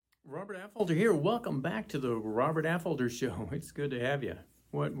Robert Affolter here. Welcome back to the Robert Affolter Show. It's good to have you.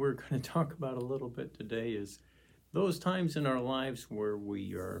 What we're going to talk about a little bit today is those times in our lives where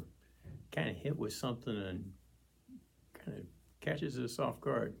we are kind of hit with something and kind of catches us off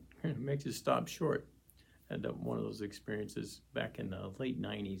guard, kind of makes us stop short. I had one of those experiences back in the late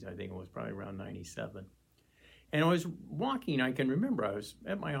 90s. I think it was probably around 97. And I was walking. I can remember I was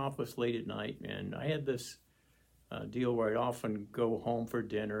at my office late at night, and I had this deal where I'd often go home for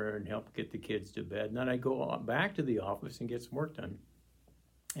dinner and help get the kids to bed. And then I'd go back to the office and get some work done.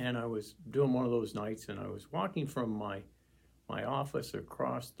 And I was doing one of those nights, and I was walking from my office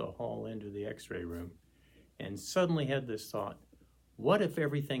across the hall into the x-ray room, and suddenly had this thought, what if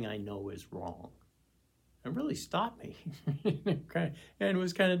everything I know is wrong? It really stopped me. And it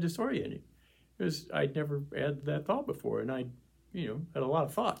was kind of disorienting, because I'd never had that thought before, and I had a lot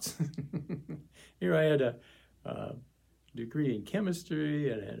of thoughts. Here I had a degree in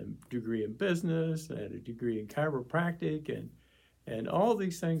chemistry, and I had a degree in business, and I had a degree in chiropractic, and all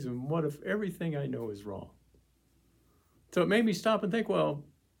these things, and what if everything I know is wrong? So it made me stop and think, well,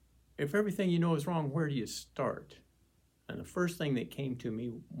 if everything you know is wrong, where do you start? And the first thing that came to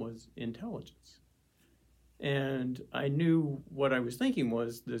me was intelligence. And I knew what I was thinking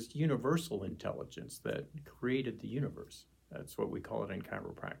was this universal intelligence that created the universe. That's what we call it in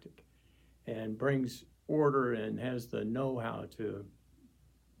chiropractic. And brings order and has the know-how to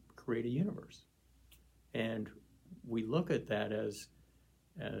create a universe. And we look at that as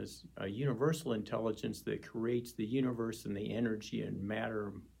a universal intelligence that creates the universe and the energy and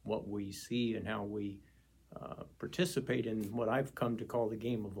matter, what we see and how we participate in what I've come to call the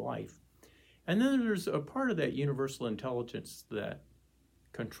game of life. And then there's a part of that universal intelligence that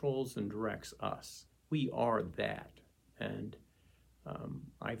controls and directs us. We are that. And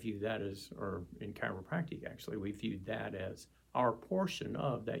I view that as, or in chiropractic actually, we viewed that as our portion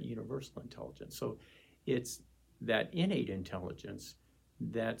of that universal intelligence. So it's that innate intelligence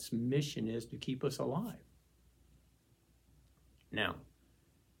that's mission is to keep us alive. Now,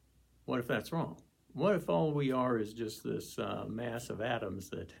 what if that's wrong? What if all we are is just this mass of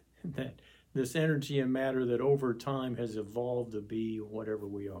atoms that this energy and matter that over time has evolved to be whatever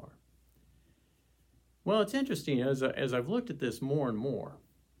we are? Well, it's interesting, as I've looked at this more and more,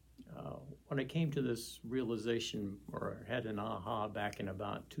 when I came to this realization, or had an aha back in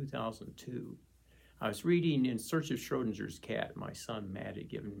about 2002, I was reading In Search of Schrodinger's Cat. My son Matt had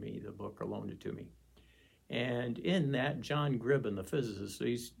given me the book or loaned it to me. And in that, John Gribben, the physicist,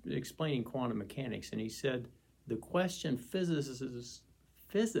 he's explaining quantum mechanics, and he said, the question physicists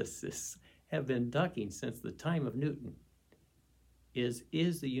have been ducking since the time of Newton is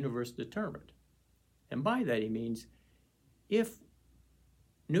the universe determined? And by that he means, if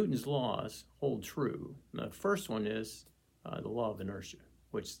Newton's laws hold true, the first one is the law of inertia,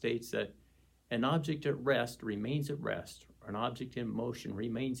 which states that an object at rest remains at rest, or an object in motion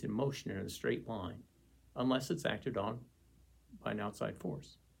remains in motion in a straight line, unless it's acted on by an outside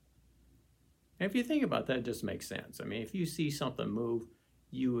force. And if you think about that, it just makes sense. I mean, if you see something move,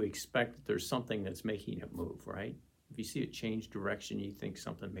 you expect that there's something that's making it move, right? If you see it change direction, you think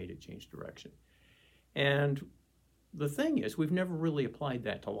something made it change direction. And the thing is, we've never really applied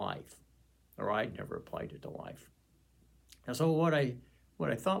that to life, or I'd never applied it to life. And so what I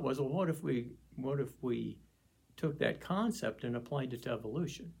thought was, well, what if we took that concept and applied it to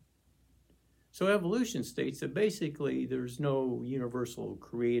evolution? So evolution states that basically there's no universal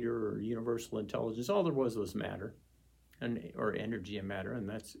creator or universal intelligence. All there was matter, or energy and matter, and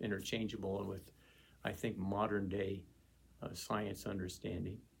that's interchangeable with, I think, modern day science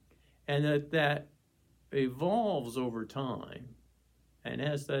understanding, and that evolves over time. And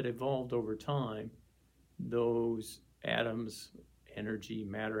as that evolved over time, those atoms, energy,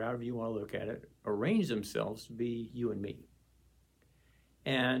 matter, however you want to look at it, arrange themselves to be you and me.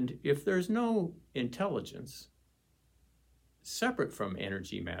 And if there's no intelligence separate from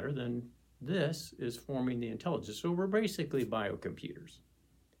energy, matter, then this is forming the intelligence. So we're basically biocomputers.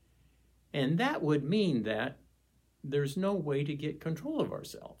 And that would mean that there's no way to get control of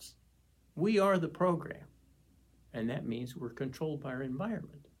ourselves. We are the program, and that means we're controlled by our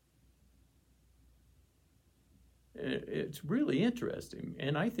environment. It's really interesting,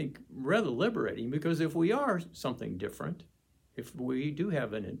 and I think rather liberating, because if we are something different, if we do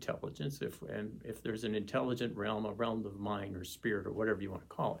have an intelligence, if there's an intelligent realm, a realm of mind or spirit or whatever you want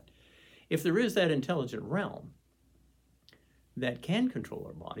to call it, if there is that intelligent realm that can control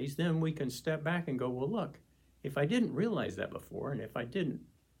our bodies, then we can step back and go, well, look, if I didn't realize that before, and if I didn't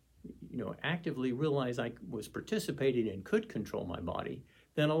actively realize I was participating and could control my body,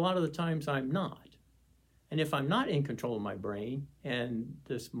 then a lot of the times I'm not. And if I'm not in control of my brain, and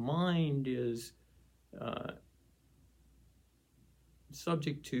this mind is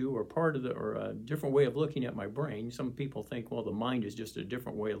subject to or part of or a different way of looking at my brain. Some people think, well, the mind is just a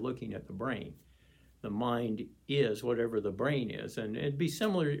different way of looking at the brain. The mind is whatever the brain is, and it'd be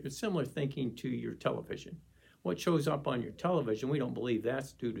similar thinking to your television. What shows up on your television, we don't believe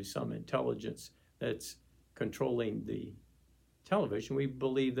that's due to some intelligence that's controlling the television. We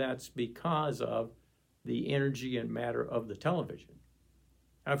believe that's because of the energy and matter of the television.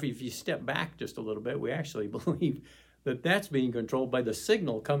 Now, if you step back just a little bit, we actually believe that that's being controlled by the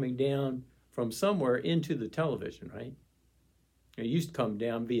signal coming down from somewhere into the television, right? It used to come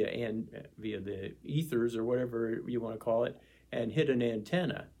down via the ethers or whatever you want to call it, and hit an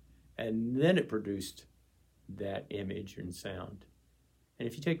antenna, and then it produced that image and sound. And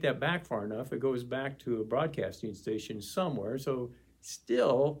if you take that back far enough, it goes back to a broadcasting station somewhere. So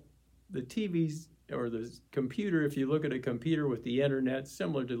still, the TVs or the computer, if you look at a computer with the internet,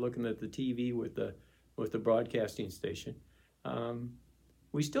 similar to looking at the TV with the broadcasting station,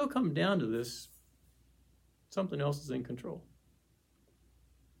 we still come down to this, something else is in control.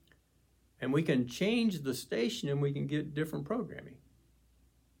 And we can change the station and we can get different programming.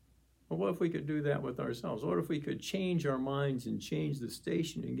 Well, what if we could do that with ourselves? What if we could change our minds and change the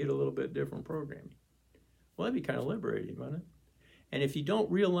station and get a little bit different programming? Well, that'd be kind of liberating, wouldn't it? And if you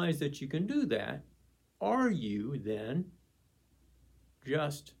don't realize that you can do that, are you then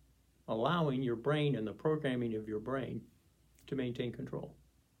just allowing your brain and the programming of your brain to maintain control?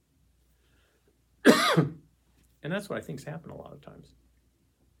 And that's what I think's happened a lot of times.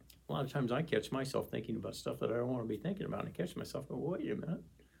 A lot of times I catch myself thinking about stuff that I don't want to be thinking about, and I catch myself going, wait a minute,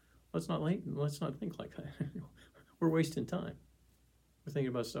 let's not think like that. We're wasting time. We're thinking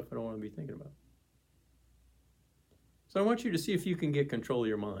about stuff I don't want to be thinking about. So I want you to see if you can get control of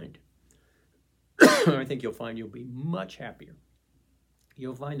your mind. I think you'll find you'll be much happier.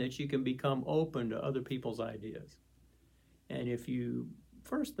 You'll find that you can become open to other people's ideas. And if you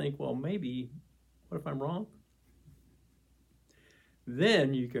first think, well, maybe, what if I'm wrong?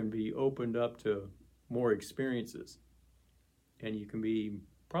 Then you can be opened up to more experiences. And you can be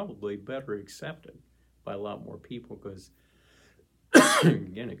probably better accepted by a lot more people because,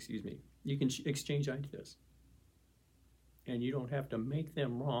 again, you can exchange ideas. And you don't have to make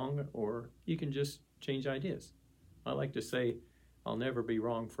them wrong, or you can just change ideas. I like to say, I'll never be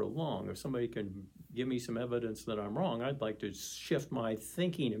wrong for long. If somebody can give me some evidence that I'm wrong, I'd like to shift my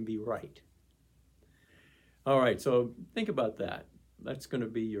thinking and be right. All right, so think about that. That's going to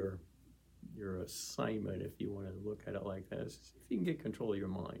be your assignment if you want to look at it like this. If you can get control of your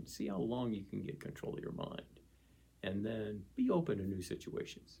mind, see how long you can get control of your mind, and then be open to new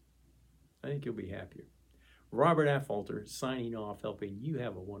situations. I think you'll be happier. Robert Affolter signing off, helping you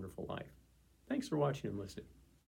have a wonderful life. Thanks for watching and listening.